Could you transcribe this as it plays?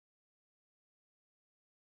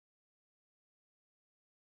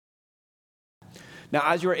Now,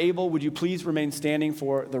 as you are able, would you please remain standing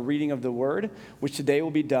for the reading of the word, which today will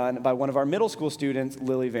be done by one of our middle school students,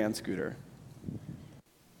 Lily Van Scooter.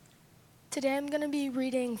 Today I'm going to be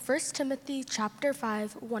reading 1 Timothy chapter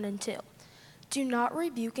 5, 1 and 2. Do not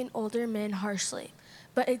rebuke an older man harshly,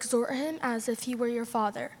 but exhort him as if he were your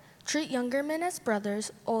father. Treat younger men as brothers,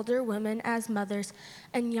 older women as mothers,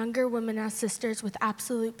 and younger women as sisters with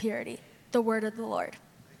absolute purity. The word of the Lord.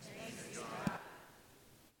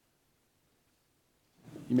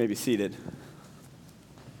 You may be seated.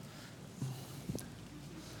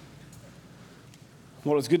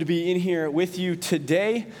 Well, it's good to be in here with you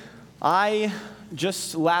today. I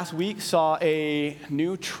just last week saw a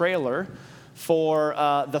new trailer for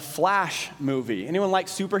the Flash movie. Anyone like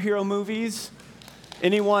superhero movies?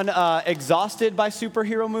 Anyone exhausted by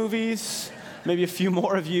superhero movies? Maybe a few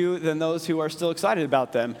more of you than those who are still excited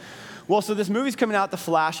about them. Well, so this movie's coming out, The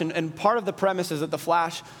Flash, and part of the premise is that the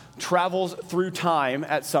Flash travels through time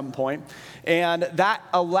at some point, and that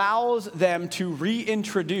allows them to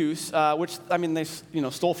reintroduce, which, I mean, they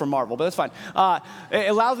stole from Marvel, but that's fine. It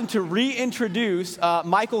allows them to reintroduce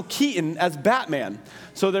Michael Keaton as Batman.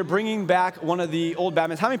 So they're bringing back one of the old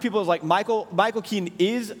Batmans. How many people is like, Michael Keaton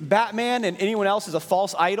is Batman, and anyone else is a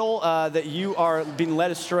false idol that you are being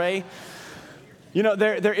led astray? You know,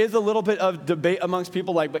 there is a little bit of debate amongst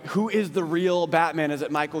people like, but who is the real Batman? Is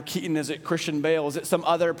it Michael Keaton? Is it Christian Bale? Is it some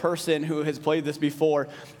other person who has played this before?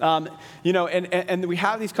 And we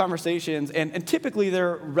have these conversations, and typically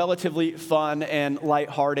they're relatively fun and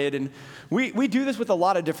lighthearted, and we do this with a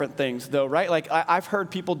lot of different things, though, right? Like, I've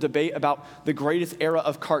heard people debate about the greatest era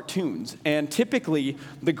of cartoons, and typically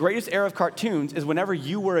the greatest era of cartoons is whenever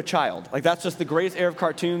you were a child. Like, that's just the greatest era of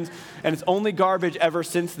cartoons, and it's only garbage ever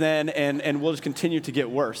since then, and we'll just continue to get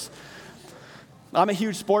worse. I'm a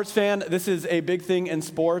huge sports fan. This is a big thing in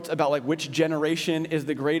sports about like which generation is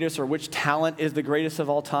the greatest or which talent is the greatest of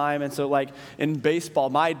all time. And so like in baseball,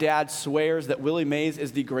 my dad swears that Willie Mays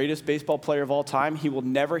is the greatest baseball player of all time. He will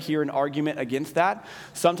never hear an argument against that.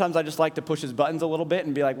 Sometimes I just like to push his buttons a little bit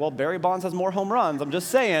and be like, well, Barry Bonds has more home runs. I'm just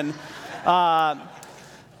saying.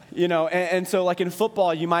 And so like in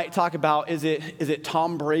football, you might talk about, is it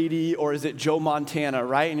Tom Brady or is it Joe Montana,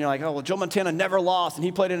 right? And you're like, oh, well, Joe Montana never lost, and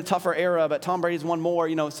he played in a tougher era, but Tom Brady's won more,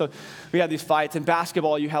 so we have these fights. In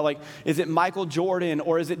basketball, you have like, is it Michael Jordan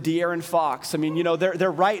or is it De'Aaron Fox? I mean,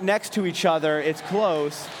 they're right next to each other. It's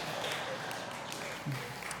close.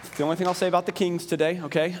 It's the only thing I'll say about the Kings today,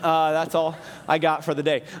 okay? That's all I got for the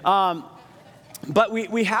day. But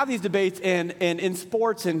we have these debates in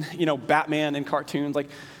sports and, Batman and cartoons. Like,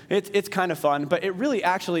 it's kind of fun, but it really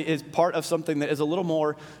actually is part of something that is a little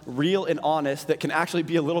more real and honest that can actually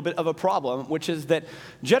be a little bit of a problem, which is that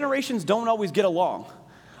generations don't always get along.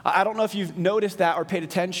 I don't know if you've noticed that or paid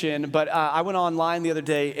attention, but I went online the other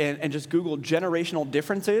day and just Googled generational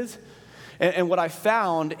differences. And what I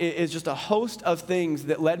found is just a host of things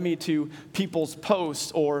that led me to people's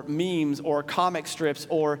posts or memes or comic strips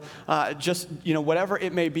or just, whatever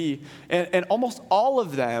it may be. And almost all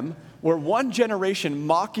of them were one generation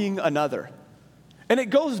mocking another. And it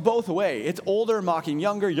goes both ways. It's older mocking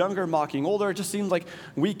younger, younger mocking older. It just seems like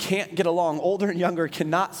we can't get along. Older and younger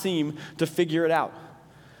cannot seem to figure it out.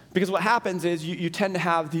 Because what happens is you tend to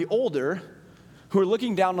have the older who are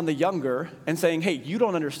looking down on the younger and saying, hey, you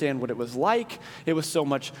don't understand what it was like. It was so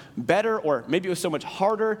much better, or maybe it was so much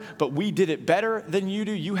harder, but we did it better than you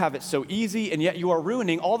do. You have it so easy, and yet you are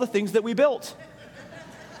ruining all the things that we built.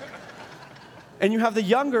 And you have the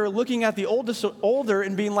younger looking at the older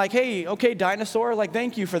and being like, hey, okay, dinosaur, like,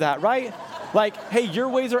 thank you for that, right? Like, hey, your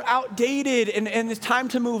ways are outdated, and it's time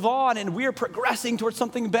to move on, and we are progressing towards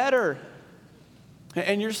something better.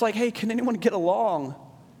 And you're just like, hey, can anyone get along?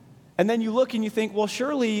 And then you look and you think, well,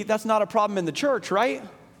 surely that's not a problem in the church, right?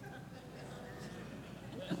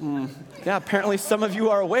 Yeah, apparently some of you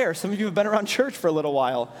are aware. Some of you have been around church for a little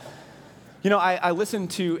while. I listened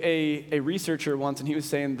to a researcher once, and he was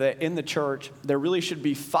saying that in the church, there really should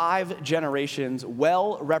be 5 generations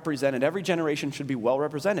well represented. Every generation should be well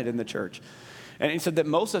represented in the church. And he said that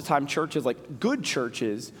most of the time churches, like good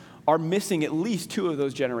churches, are missing at least 2 of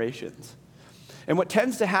those generations. And what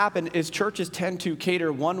tends to happen is churches tend to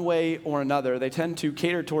cater one way or another. They tend to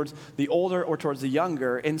cater towards the older or towards the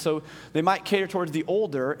younger. And so they might cater towards the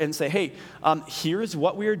older and say, hey, here's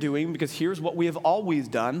what we are doing because here's what we have always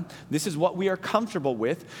done. This is what we are comfortable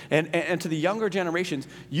with. And to the younger generations,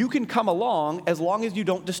 you can come along as long as you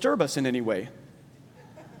don't disturb us in any way.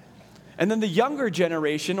 And then the younger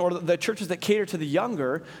generation, or the churches that cater to the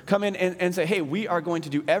younger, come in and say, hey, we are going to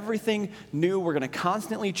do everything new. We're going to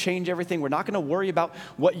constantly change everything. We're not going to worry about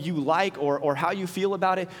what you like or how you feel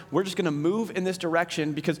about it. We're just going to move in this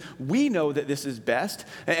direction because we know that this is best.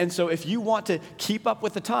 And so if you want to keep up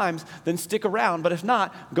with the times, then stick around. But if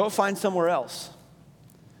not, go find somewhere else.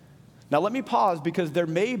 Now let me pause because there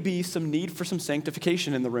may be some need for some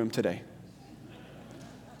sanctification in the room today.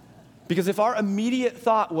 Because if our immediate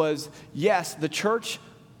thought was, yes, the church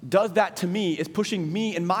does that to me, is pushing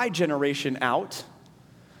me and my generation out,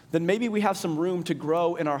 then maybe we have some room to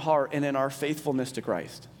grow in our heart and in our faithfulness to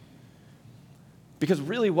Christ. Because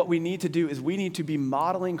really what we need to do is we need to be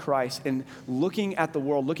modeling Christ and looking at the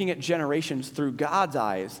world, looking at generations through God's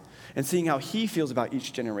eyes and seeing how he feels about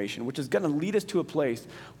each generation, which is going to lead us to a place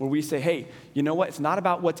where we say, hey, you know what? It's not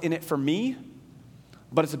about what's in it for me,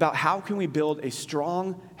 but it's about how can we build a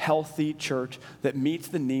strong, healthy church that meets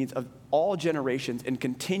the needs of all generations and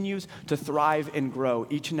continues to thrive and grow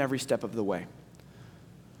each and every step of the way.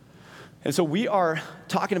 And so we are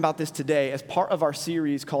talking about this today as part of our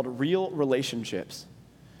series called Real Relationships.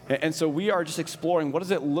 And so we are just exploring what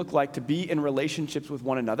does it look like to be in relationships with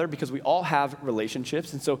one another, because we all have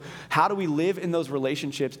relationships. And so how do we live in those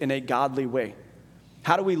relationships in a godly way?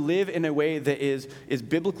 How do we live in a way that is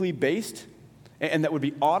biblically based and that would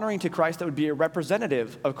be honoring to Christ, that would be a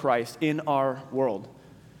representative of Christ in our world?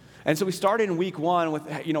 And so we started in week 1 with,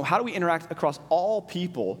 how do we interact across all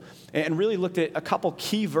people, and really looked at a couple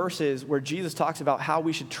key verses where Jesus talks about how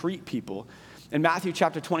we should treat people. In Matthew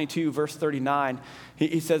chapter 22, verse 39,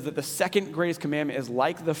 he says that the second greatest commandment is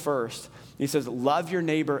like the first. He says, love your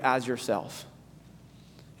neighbor as yourself.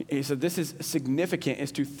 He said this is significant,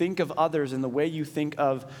 is to think of others in the way you think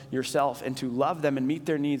of yourself and to love them and meet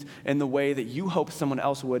their needs in the way that you hope someone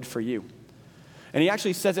else would for you. And he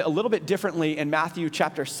actually says it a little bit differently in Matthew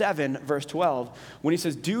chapter 7, verse 12, when he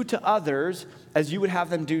says, do to others as you would have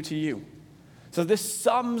them do to you. So this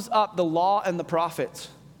sums up the law and the prophets.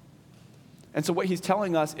 And so what he's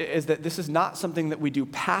telling us is that this is not something that we do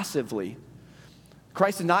passively.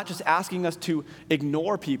 Christ is not just asking us to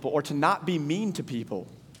ignore people or to not be mean to people.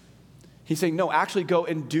 He's saying, no, actually go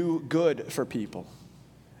and do good for people.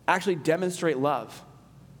 Actually demonstrate love.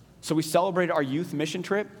 So we celebrated our youth mission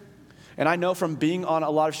trip. And I know from being on a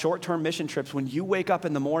lot of short-term mission trips, when you wake up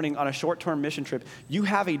in the morning on a short-term mission trip, you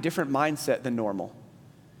have a different mindset than normal.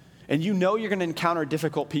 And you know you're going to encounter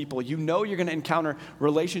difficult people. You know you're going to encounter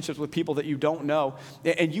relationships with people that you don't know.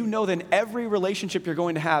 And you know that in every relationship you're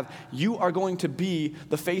going to have, you are going to be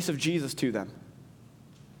the face of Jesus to them.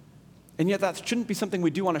 And yet that shouldn't be something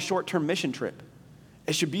we do on a short-term mission trip.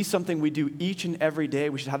 It should be something we do each and every day.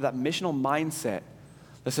 We should have that missional mindset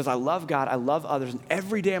that says, I love God, I love others, and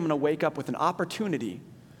every day I'm going to wake up with an opportunity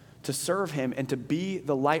to serve him and to be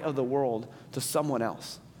the light of the world to someone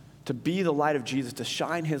else, to be the light of Jesus, to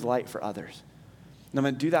shine his light for others. And I'm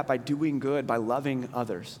going to do that by doing good, by loving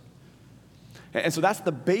others. And so that's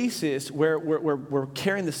the basis where we're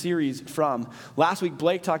carrying the series from. Last week,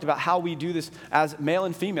 Blake talked about how we do this as male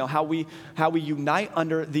and female, how we unite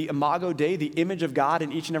under the imago Dei, the image of God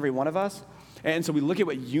in each and every one of us. And so we look at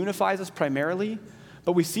what unifies us primarily,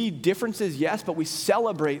 but we see differences, yes, but we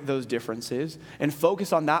celebrate those differences and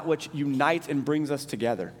focus on that which unites and brings us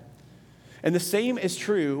together. And the same is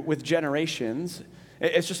true with generations.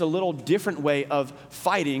 It's just a little different way of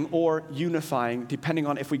fighting or unifying, depending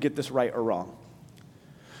on if we get this right or wrong.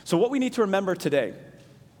 So what we need to remember today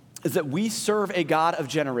is that we serve a God of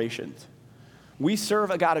generations. We serve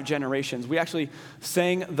a God of generations. We actually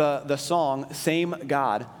sang the song, Same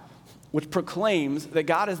God, which proclaims that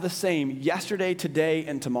God is the same yesterday, today,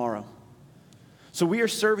 and tomorrow. So we are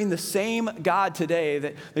serving the same God today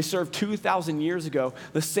that they served 2,000 years ago,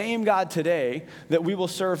 the same God today that we will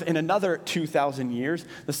serve in another 2,000 years,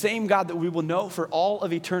 the same God that we will know for all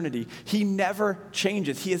of eternity. He never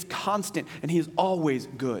changes. He is constant, and he is always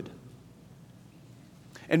good.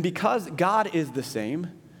 And because God is the same,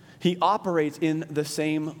 he operates in the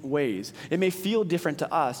same ways. It may feel different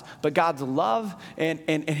to us, but God's love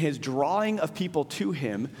and his drawing of people to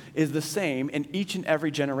him is the same in each and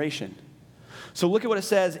every generation. So look at what it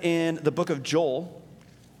says in the book of Joel,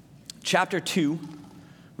 chapter 2,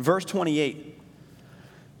 verse 28.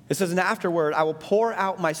 It says, and afterward, I will pour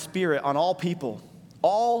out my spirit on all people.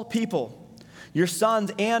 All people. Your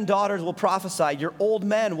sons and daughters will prophesy. Your old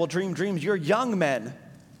men will dream dreams. Your young men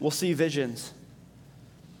will see visions.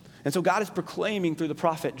 And so God is proclaiming through the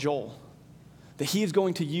prophet Joel that he is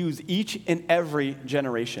going to use each and every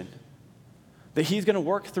generation, that he's going to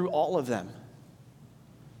work through all of them.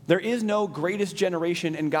 There is no greatest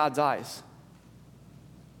generation in God's eyes.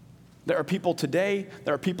 There are people today,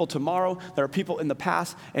 there are people tomorrow, there are people in the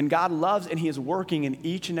past, and God loves and he is working in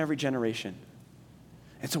each and every generation.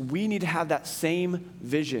 And so we need to have that same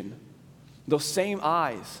vision, those same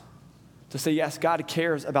eyes to say, yes, God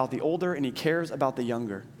cares about the older and he cares about the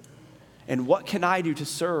younger. And what can I do to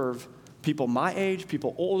serve people my age,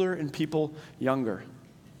 people older, and people younger?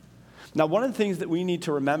 Now, one of the things that we need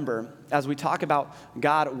to remember as we talk about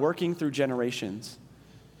God working through generations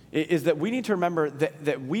is that we need to remember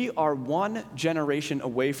that we are one generation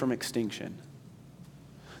away from extinction.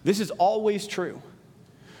 This is always true.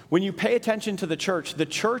 When you pay attention to the church,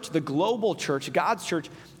 the global church, God's church,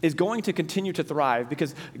 is going to continue to thrive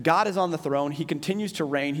because God is on the throne. He continues to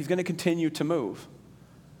reign. He's going to continue to move.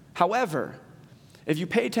 However, if you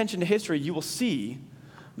pay attention to history, you will see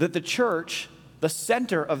that the church, the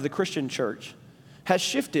center of the Christian church, has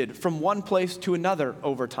shifted from one place to another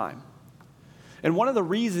over time. And one of the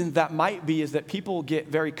reasons that might be is that people get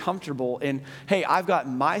very comfortable in, hey, I've got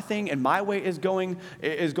my thing and my way is going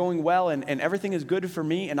well and everything is good for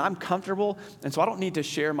me and I'm comfortable, and so I don't need to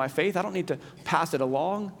share my faith. I don't need to pass it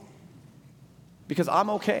along because I'm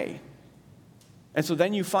okay. And so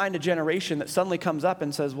then you find a generation that suddenly comes up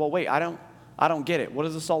and says, well, wait, I don't get it. What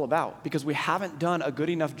is this all about? Because we haven't done a good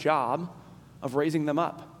enough job of raising them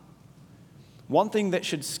up. One thing that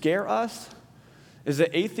should scare us is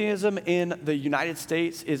that atheism in the United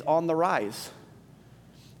States is on the rise.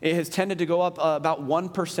 It has tended to go up about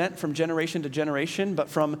 1% from generation to generation, but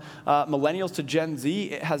from millennials to Gen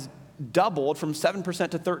Z, it has doubled from 7%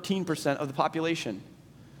 to 13% of the population.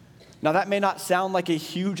 Now, that may not sound like a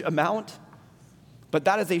huge amount, but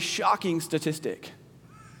that is a shocking statistic,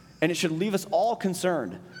 and it should leave us all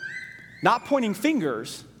concerned, not pointing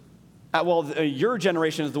fingers at, well, your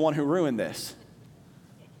generation is the one who ruined this.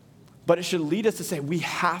 But it should lead us to say we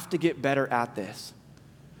have to get better at this.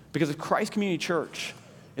 Because if Christ Community Church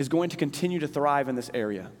is going to continue to thrive in this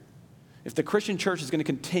area, if the Christian church is going to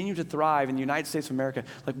continue to thrive in the United States of America,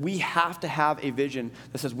 we have to have a vision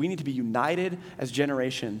that says we need to be united as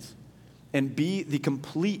generations and be the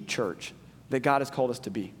complete church that God has called us to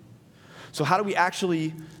be. So how do we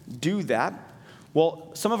actually do that? Well,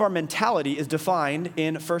 some of our mentality is defined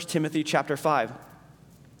in 1 Timothy chapter 5.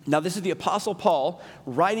 Now, this is the Apostle Paul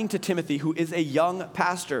writing to Timothy, who is a young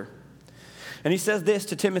pastor. And he says this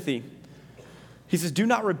to Timothy. He says, do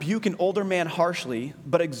not rebuke an older man harshly,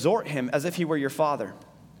 but exhort him as if he were your father.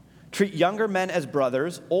 Treat younger men as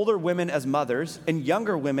brothers, older women as mothers, and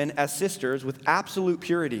younger women as sisters with absolute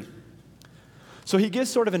purity. So he gives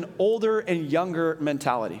sort of an older and younger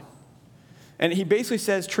mentality. And he basically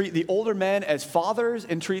says, treat the older men as fathers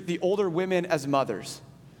and treat the older women as mothers.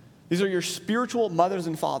 These are your spiritual mothers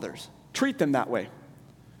and fathers. Treat them that way.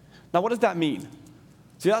 Now, what does that mean?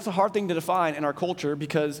 See, that's a hard thing to define in our culture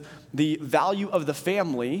because the value of the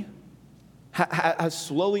family has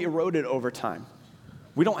slowly eroded over time.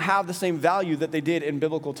 We don't have the same value that they did in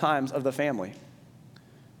biblical times of the family.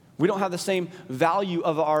 We don't have the same value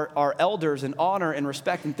of our elders and honor and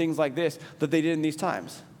respect and things like this that they did in these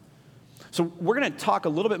times. So we're going to talk a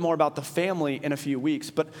little bit more about the family in a few weeks,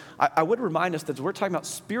 but I would remind us that we're talking about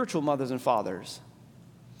spiritual mothers and fathers.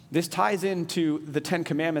 This ties into the 10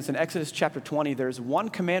 Commandments. In Exodus chapter 20, there's one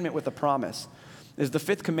commandment with a promise. Is the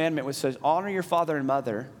 5th commandment, which says, honor your father and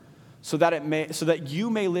mother so that you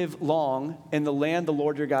may live long in the land the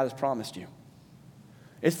Lord your God has promised you.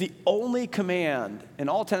 It's the only command in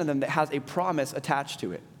all 10 of them that has a promise attached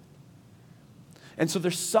to it. And so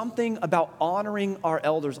there's something about honoring our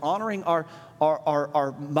elders, honoring our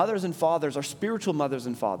mothers and fathers, our spiritual mothers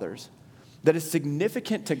and fathers, that is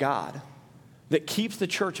significant to God, that keeps the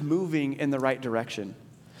church moving in the right direction.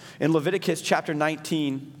 In Leviticus chapter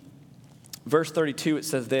 19, verse 32, it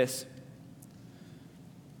says this.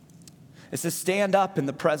 It says, stand up in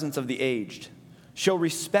the presence of the aged, show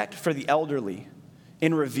respect for the elderly,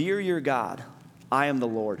 and revere your God. I am the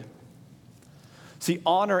Lord. See,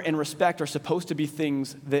 honor and respect are supposed to be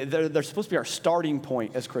things, they're supposed to be our starting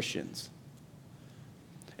point as Christians.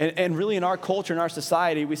 And really in our culture, in our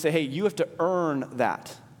society, we say, hey, you have to earn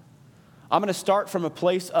that. I'm going to start from a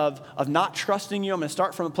place of not trusting you. I'm going to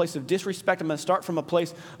start from a place of disrespect. I'm going to start from a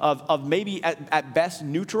place of maybe at best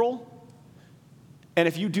neutral. And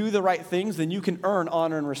if you do the right things, then you can earn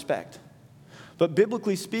honor and respect. But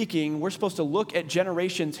biblically speaking, we're supposed to look at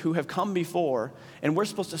generations who have come before, and we're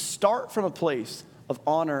supposed to start from a place of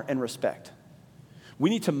honor and respect. We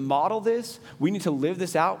need to model this. We need to live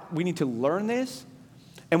this out. We need to learn this.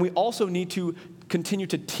 And we also need to continue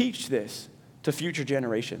to teach this to future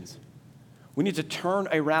generations. We need to turn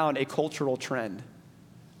around a cultural trend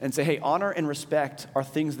and say, hey, honor and respect are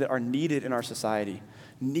things that are needed in our society,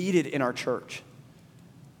 needed in our church.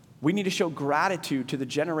 we need to show gratitude to the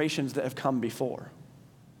generations that have come before.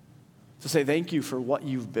 To say thank you for what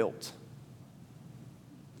you've built.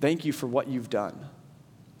 Thank you for what you've done.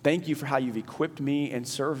 Thank you for how you've equipped me and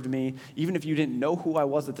served me. Even if you didn't know who I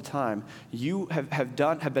was at the time, you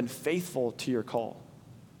have been faithful to your call.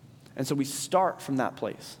 And so we start from that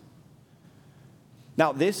place.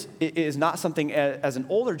 Now, this is not something as an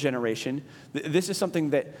older generation. This is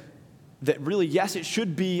something that really, yes, it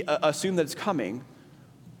should be assumed that it's coming,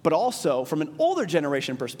 but also from an older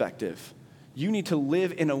generation perspective, you need to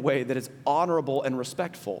live in a way that is honorable and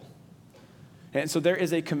respectful. And so there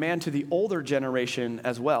is a command to the older generation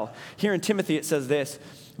as well. Here in Timothy, it says this.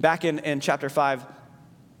 Back in chapter 5,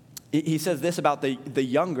 he says this about the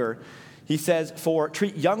younger. He says, for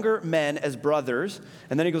treat younger men as brothers.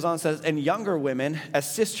 And then he goes on and says, and younger women as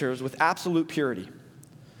sisters with absolute purity.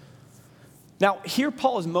 Now, here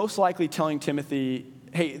Paul is most likely telling Timothy,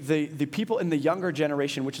 hey, the people in the younger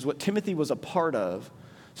generation, which is what Timothy was a part of,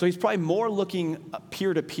 so he's probably more looking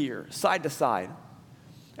peer to peer, side to side,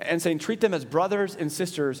 and saying, treat them as brothers and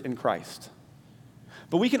sisters in Christ.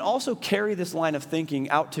 But we can also carry this line of thinking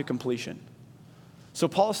out to completion. So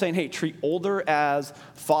Paul is saying, hey, treat older as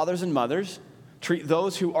fathers and mothers. Treat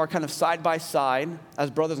those who are kind of side by side as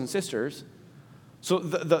brothers and sisters. So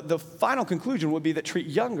the final conclusion would be that treat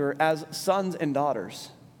younger as sons and daughters.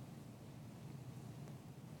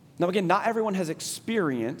 Now again, not everyone has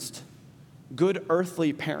experienced good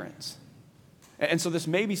earthly parents. And so this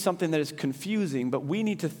may be something that is confusing, but we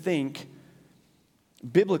need to think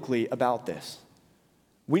biblically about this.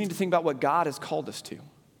 We need to think about what God has called us to.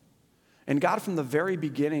 And God from the very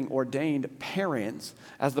beginning ordained parents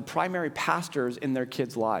as the primary pastors in their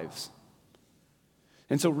kids' lives.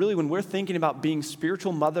 And so really when we're thinking about being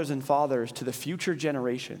spiritual mothers and fathers to the future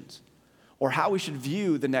generations, or how we should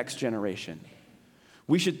view the next generation,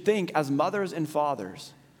 we should think as mothers and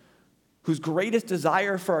fathers whose greatest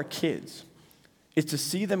desire for our kids is to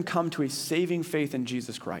see them come to a saving faith in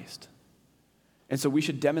Jesus Christ. And so we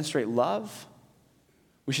should demonstrate love,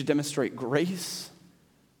 we should demonstrate grace,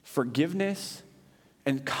 forgiveness,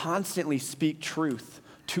 and constantly speak truth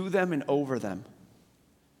to them and over them.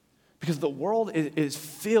 Because the world is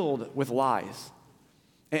filled with lies.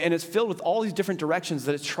 And it's filled with all these different directions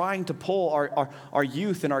that it's trying to pull our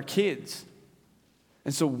youth and our kids.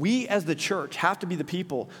 And so we as the church have to be the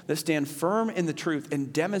people that stand firm in the truth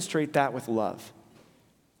and demonstrate that with love.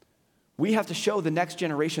 We have to show the next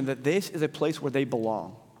generation that this is a place where they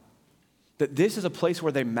belong, that this is a place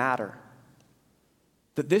where they matter,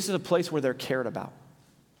 that this is a place where they're cared about.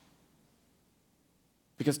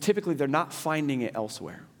 Because typically they're not finding it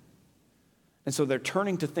elsewhere. And so they're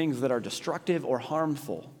turning to things that are destructive or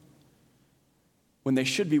harmful when they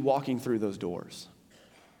should be walking through those doors.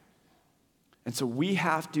 And so we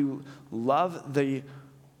have to love the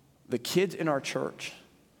kids in our church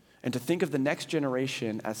and to think of the next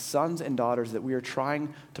generation as sons and daughters that we are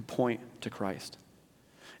trying to point to Christ.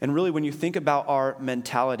 And really, when you think about our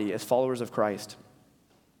mentality as followers of Christ,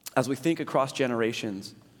 as we think across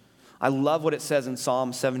generations, I love what it says in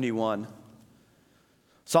Psalm 71.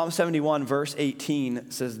 Psalm 71, verse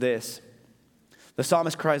 18 says this. The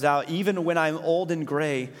psalmist cries out, even when I'm old and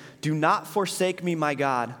gray, do not forsake me, my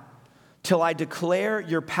God, till I declare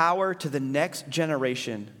your power to the next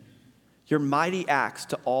generation, your mighty acts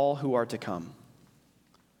to all who are to come.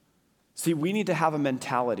 See, we need to have a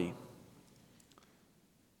mentality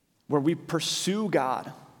where we pursue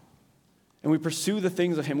God and we pursue the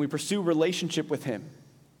things of Him. We pursue relationship with Him.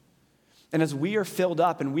 And as we are filled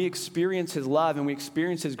up and we experience His love and we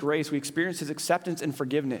experience His grace, we experience His acceptance and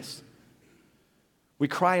forgiveness, we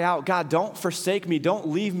cry out, God, don't forsake me, don't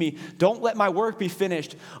leave me, don't let my work be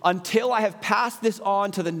finished until I have passed this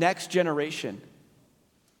on to the next generation,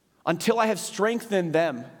 until I have strengthened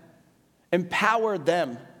them, empowered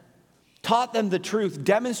them, taught them the truth,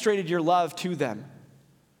 demonstrated your love to them.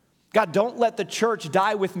 God, don't let the church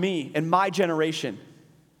die with me and my generation.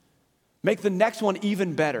 Make the next one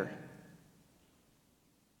even better.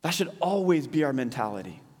 That should always be our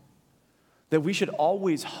mentality. That we should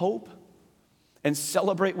always hope and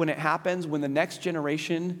celebrate when it happens, when the next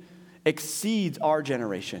generation exceeds our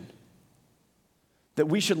generation. That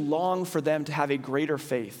we should long for them to have a greater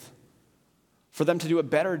faith, for them to do a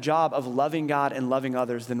better job of loving God and loving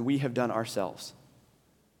others than we have done ourselves.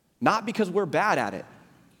 Not because we're bad at it,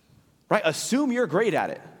 right? Assume you're great at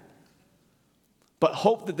it, but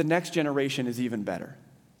hope that the next generation is even better.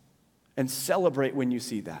 And celebrate when you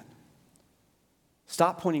see that.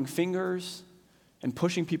 Stop pointing fingers and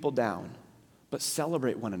pushing people down, but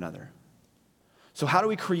celebrate one another. So how do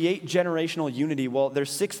we create generational unity? Well,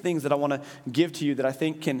 there's 6 things that I want to give to you that I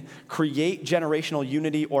think can create generational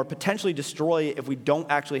unity or potentially destroy it if we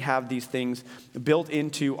don't actually have these things built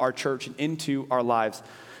into our church and into our lives.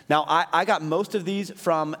 Now, I got most of these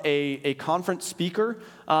from a conference speaker.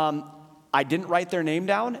 I didn't write their name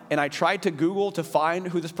down, and I tried to Google to find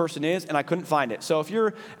who this person is, and I couldn't find it. So if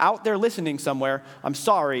you're out there listening somewhere, I'm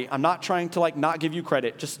sorry. I'm not trying to not give you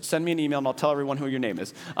credit. Just send me an email, and I'll tell everyone who your name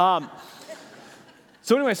is.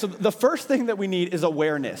 So anyway, so the first thing that we need is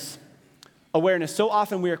awareness. Awareness. So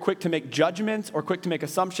often we are quick to make judgments or quick to make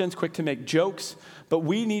assumptions, quick to make jokes, but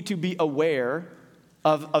we need to be aware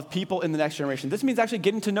of people in the next generation. This means actually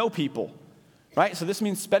getting to know people, right? So this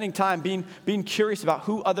means spending time being curious about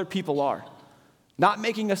who other people are. Not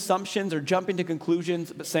making assumptions or jumping to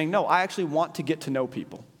conclusions, but saying, no, I actually want to get to know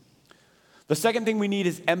people. The second thing we need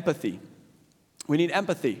is empathy. We need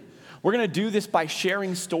empathy. We're going to do this by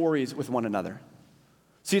sharing stories with one another.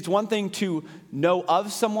 See, it's one thing to know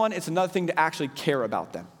of someone, it's another thing to actually care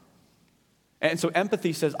about them. And so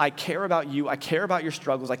empathy says, I care about you, I care about your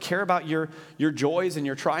struggles, I care about your joys and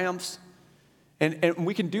your triumphs. And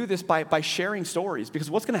we can do this by sharing stories,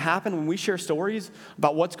 because what's going to happen when we share stories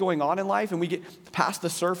about what's going on in life and we get past the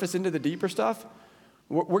surface into the deeper stuff,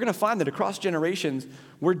 we're going to find that across generations,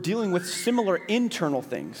 we're dealing with similar internal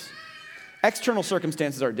things. External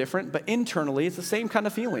circumstances are different, but internally, it's the same kind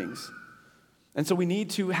of feelings. And so we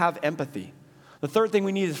need to have empathy. The third thing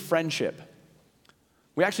we need is friendship.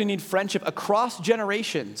 We actually need friendship across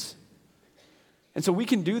generations. And so we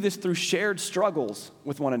can do this through shared struggles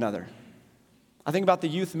with one another. I think about the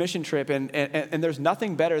youth mission trip, and there's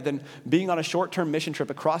nothing better than being on a short-term mission trip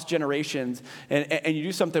across generations, and you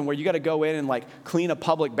do something where you got to go in and clean a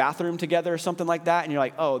public bathroom together or something like that, and you're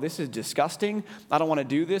like, oh, this is disgusting. I don't want to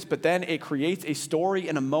do this. But then it creates a story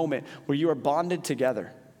and a moment where you are bonded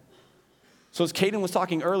together. So as Caden was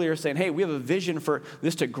talking earlier, saying, hey, we have a vision for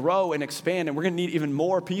this to grow and expand, and we're going to need even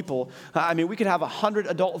more people. We could have 100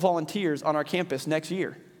 adult volunteers on our campus next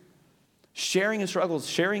year. Sharing in struggles,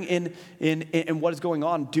 sharing in what is going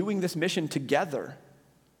on, doing this mission together,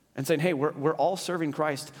 and saying, hey, we're all serving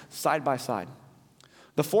Christ side by side.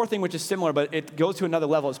 The fourth thing, which is similar, but it goes to another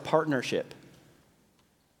level, is partnership.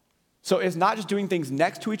 So it's not just doing things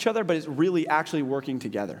next to each other, but it's really actually working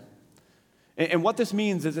together. And what this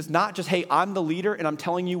means is it's not just, hey, I'm the leader and I'm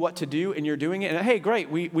telling you what to do and you're doing it. And hey, great,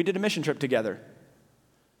 we did a mission trip together.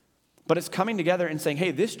 But it's coming together and saying,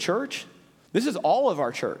 hey, this church, this is all of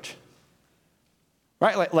our church.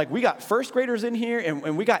 Right? Like we got first graders in here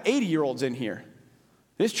and we got 80-year-olds in here.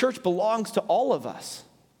 This church belongs to all of us.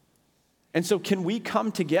 And so can we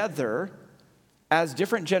come together as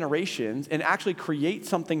different generations and actually create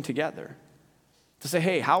something together? To say,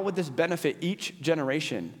 hey, how would this benefit each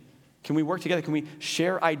generation? Can we work together? Can we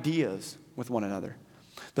share ideas with one another?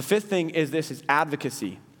 The fifth thing is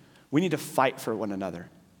advocacy. We need to fight for one another.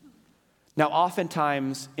 Now,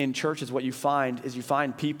 oftentimes in churches, what you find is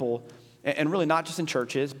people, and really not just in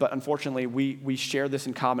churches, but unfortunately we share this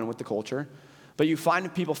in common with the culture, but you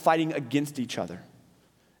find people fighting against each other.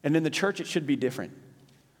 And in the church, it should be different.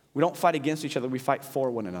 We don't fight against each other, we fight for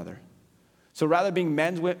one another. So rather being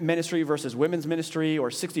men's ministry versus women's ministry or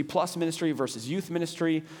 60-plus ministry versus youth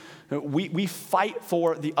ministry, we fight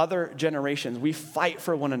for the other generations. We fight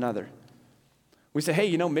for one another. We say,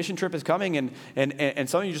 hey, mission trip is coming, and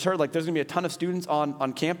some of you just heard, there's going to be a ton of students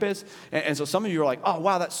on campus, and so some of you are like, oh,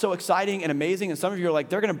 wow, that's so exciting and amazing, and some of you are like,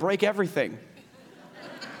 they're going to break everything.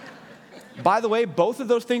 By the way, both of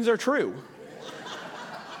those things are true.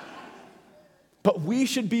 But we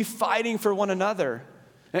should be fighting for one another.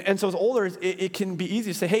 And so as older, it can be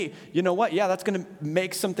easy to say, hey, you know what? Yeah, that's going to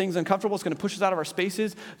make some things uncomfortable. It's going to push us out of our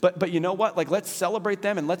spaces. But you know what? Let's celebrate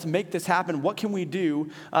them and let's make this happen. What can we do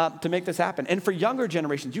to make this happen? And for younger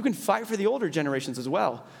generations, you can fight for the older generations as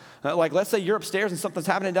well. Let's say you're upstairs and something's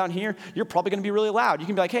happening down here. You're probably going to be really loud. You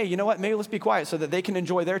can be like, hey, you know what? Maybe let's be quiet so that they can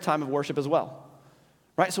enjoy their time of worship as well.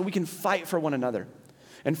 Right? So we can fight for one another.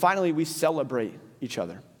 And finally, we celebrate each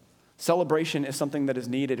other. Celebration is something that is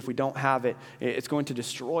needed. If we don't have it, it's going to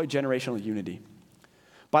destroy generational unity.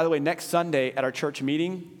 By the way, next Sunday at our church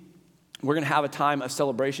meeting, we're going to have a time of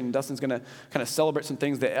celebration. Dustin's going to kind of celebrate some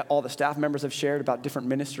things that all the staff members have shared about different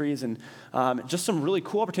ministries and just some really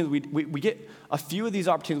cool opportunities. We get a few of these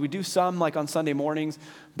opportunities. We do some on Sunday mornings,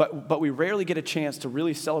 but we rarely get a chance to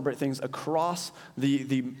really celebrate things across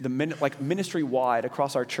the ministry-wide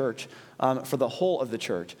across our church for the whole of the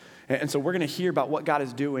church. And so we're going to hear about what God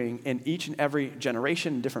is doing in each and every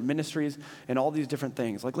generation, different ministries, and all these different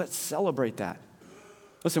things. Let's celebrate that.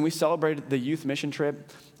 Listen, we celebrated the youth mission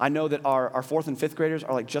trip. I know that our fourth and fifth graders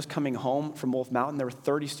are like just coming home from Wolf Mountain. There were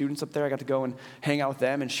 30 students up there. I got to go and hang out with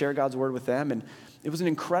them and share God's word with them. And it was an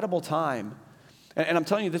incredible time. And I'm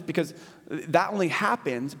telling you this because that only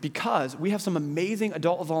happens because we have some amazing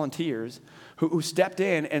adult volunteers who stepped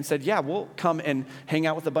in and said, yeah, we'll come and hang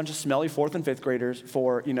out with a bunch of smelly fourth and fifth graders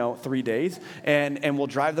for 3 days, and we'll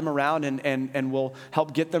drive them around and we'll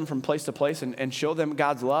help get them from place to place and show them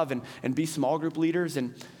God's love and be small group leaders.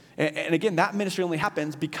 And again, that ministry only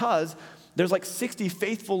happens because there's like 60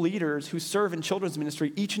 faithful leaders who serve in children's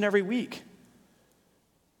ministry each and every week.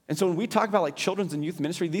 And so when we talk about like children's and youth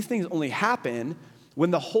ministry, these things only happen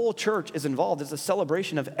when the whole church is involved. It's a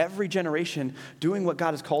celebration of every generation doing what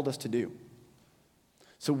God has called us to do.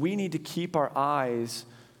 So we need to keep our eyes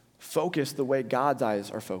focused the way God's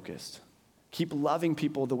eyes are focused. Keep loving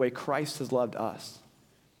people the way Christ has loved us.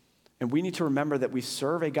 And we need to remember that we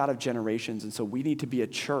serve a God of generations, and so we need to be a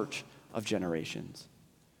church of generations.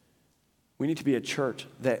 We need to be a church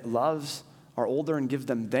that loves our older and gives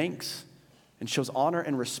them thanks and shows honor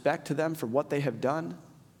and respect to them for what they have done.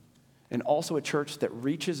 And also a church that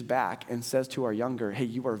reaches back and says to our younger, hey,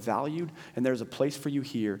 you are valued and there's a place for you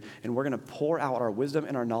here, and we're going to pour out our wisdom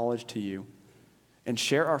and our knowledge to you and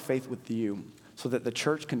share our faith with you so that the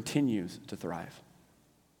church continues to thrive.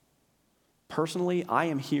 Personally, I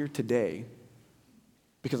am here today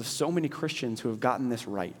because of so many Christians who have gotten this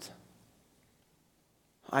right.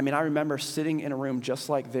 I remember sitting in a room just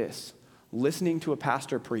like this, listening to a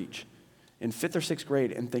pastor preach in 5th or 6th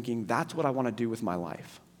grade and thinking, that's what I want to do with my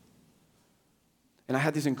life. And I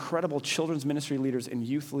had these incredible children's ministry leaders and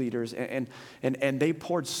youth leaders, and they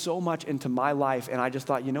poured so much into my life, and I just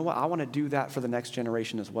thought, you know what, I want to do that for the next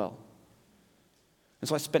generation as well. And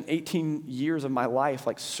so I spent 18 years of my life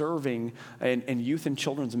like serving in youth and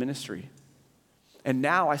children's ministry. And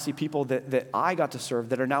now I see people that I got to serve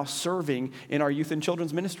that are now serving in our youth and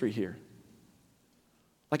children's ministry here.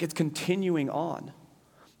 Like it's continuing on.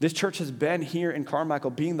 This church has been here in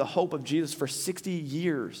Carmichael being the hope of Jesus for 60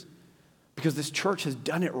 years. Because this church has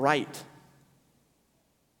done it right.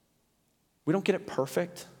 We don't get it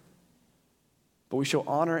perfect, but we show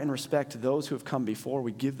honor and respect to those who have come before.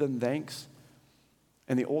 We give them thanks.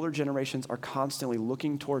 And the older generations are constantly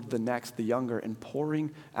looking toward the next, the younger, and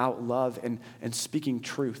pouring out love and speaking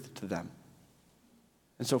truth to them.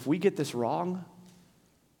 And so if we get this wrong,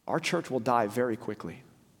 our church will die very quickly.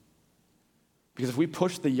 Because if we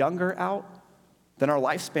push the younger out, then our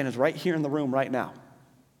lifespan is right here in the room right now.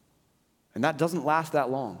 And that doesn't last that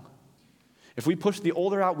long. If we push the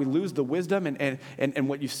older out, we lose the wisdom, and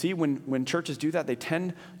what you see when churches do that, they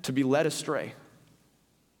tend to be led astray.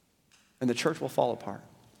 And the church will fall apart.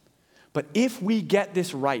 But if we get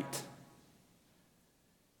this right,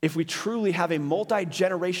 if we truly have a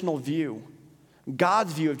multi-generational view,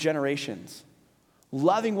 God's view of generations,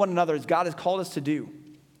 loving one another as God has called us to do,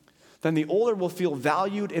 then the older will feel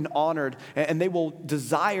valued and honored, and they will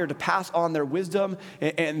desire to pass on their wisdom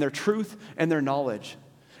and their truth and their knowledge.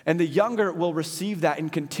 And the younger will receive that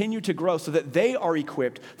and continue to grow so that they are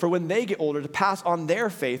equipped for when they get older to pass on their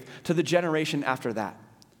faith to the generation after that.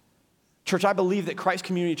 Church, I believe that Christ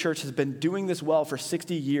Community Church has been doing this well for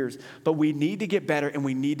 60 years, but we need to get better and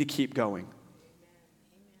we need to keep going.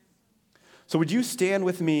 So would you stand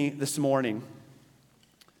with me this morning?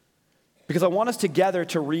 Because I want us together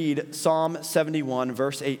to read Psalm 71,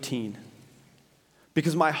 verse 18.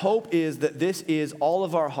 Because my hope is that this is all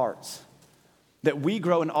of our hearts, that we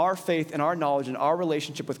grow in our faith and our knowledge and our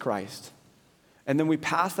relationship with Christ. And then we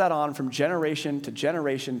pass that on from generation to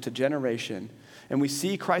generation to generation. And we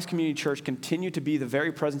see Christ Community Church continue to be the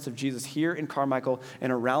very presence of Jesus here in Carmichael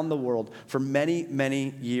and around the world for many,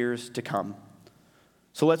 many years to come.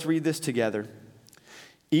 So let's read this together.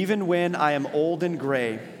 Even when I am old and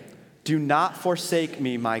gray, do not forsake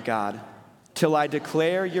me, my God, till I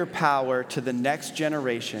declare your power to the next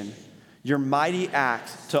generation, your mighty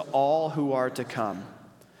acts to all who are to come.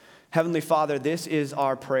 Heavenly Father, this is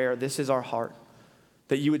our prayer, this is our heart,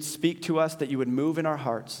 that you would speak to us, that you would move in our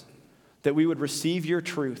hearts, that we would receive your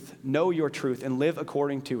truth, know your truth, and live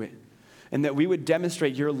according to it, and that we would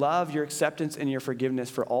demonstrate your love, your acceptance, and your forgiveness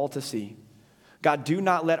for all to see. God, do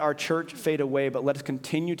not let our church fade away, but let us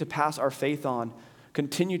continue to pass our faith on,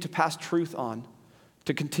 continue to pass truth on,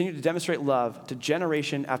 to continue to demonstrate love to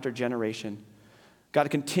generation after generation. God,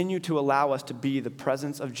 continue to allow us to be the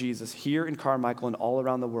presence of Jesus here in Carmichael and all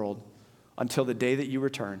around the world until the day that you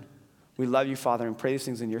return. We love you, Father, and pray these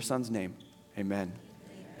things in your Son's name. Amen.